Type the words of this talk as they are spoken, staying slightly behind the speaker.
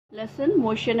Lesson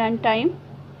motion and time.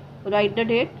 Write the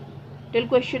date. Till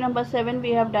question number 7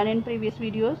 we have done in previous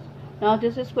videos. Now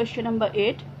this is question number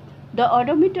 8. The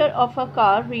odometer of a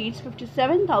car reads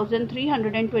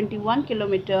 57,321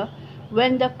 km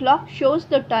when the clock shows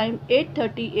the time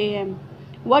 8:30 am.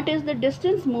 What is the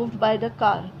distance moved by the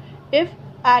car? If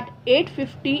at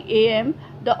 8:50 am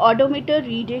the odometer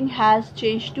reading has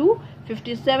changed to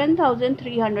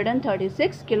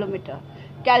 57,336 km.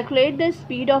 Calculate the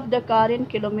speed of the car in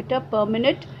kilometer per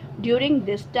minute during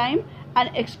this time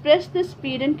and express the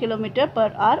speed in kilometer per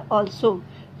hour also.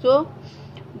 So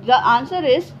the answer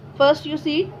is, first you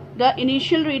see the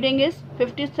initial reading is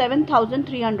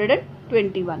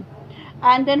 57,321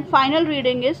 and then final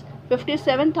reading is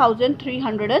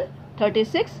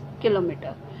 57,336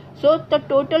 km. So the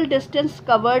total distance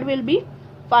covered will be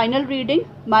final reading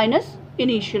minus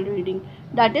initial reading,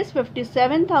 that is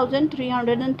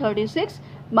 57,336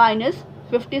 minus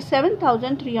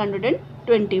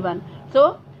 57,321.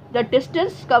 So the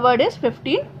distance covered is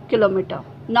 15 km.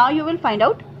 Now you will find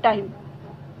out time.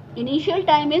 Initial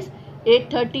time is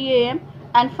 8:30 am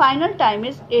and final time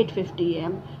is 8:50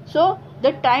 am. So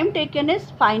the time taken is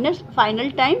final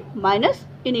time minus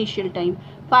initial time.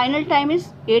 Final time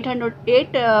is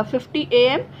 8:50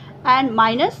 am and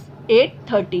minus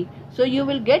 8:30. So you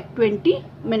will get 20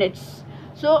 minutes.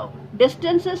 So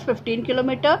distance is 15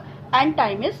 km and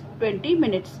time is 20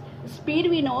 minutes. Speed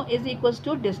we know is equals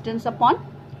to distance upon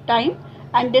time,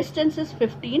 and distance is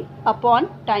 15 upon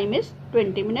time is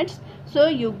 20 minutes. So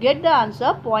you get the answer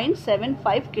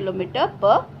 0.75 km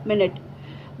per minute.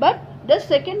 But the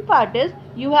second part is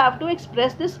you have to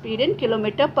express the speed in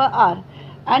kilometer per hour,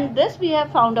 and this we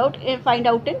have find out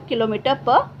in kilometer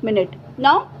per minute.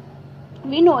 Now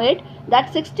we know it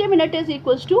that 60 minutes is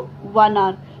equals to 1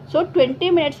 hour. So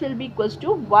 20 minutes will be equals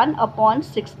to 1 upon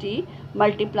 60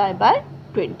 multiplied by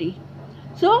 20.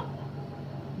 So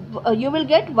you will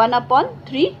get 1 upon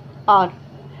 3 hour,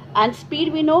 and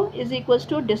speed we know is equals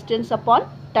to distance upon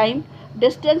time.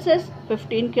 Distance is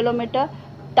 15 km.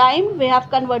 Time we have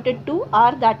converted to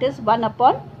hour, that is 1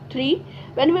 upon 3.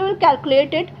 When we will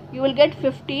calculate it, you will get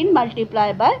 15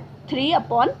 multiplied by 3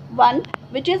 upon 1,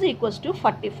 which is equals to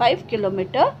 45 km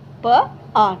per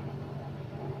hour.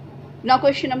 Now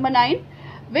question number 9.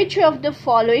 Which of the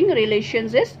following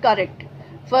relations is correct?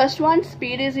 First one,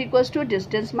 speed is equals to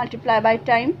distance multiplied by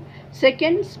time.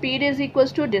 Second, speed is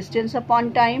equals to distance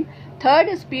upon time.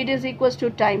 Third, speed is equals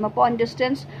to time upon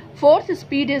distance. Fourth,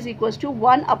 speed is equals to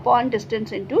 1 upon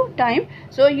distance into time.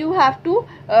 So you have to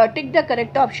tick the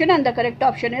correct option, and the correct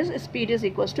option is speed is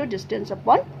equals to distance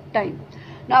upon time.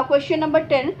 Now question number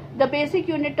 10. The basic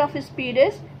unit of speed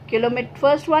is kilometer.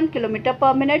 First one, kilometer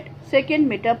per minute. Second,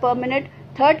 meter per minute.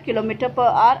 Third, kilometer per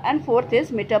hour, and fourth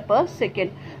is meter per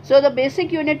second. So the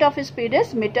basic unit of speed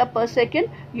is meter per second.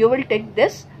 You will take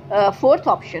this fourth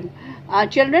option.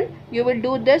 Children, you will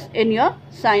do this in your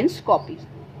science copies.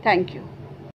 Thank you.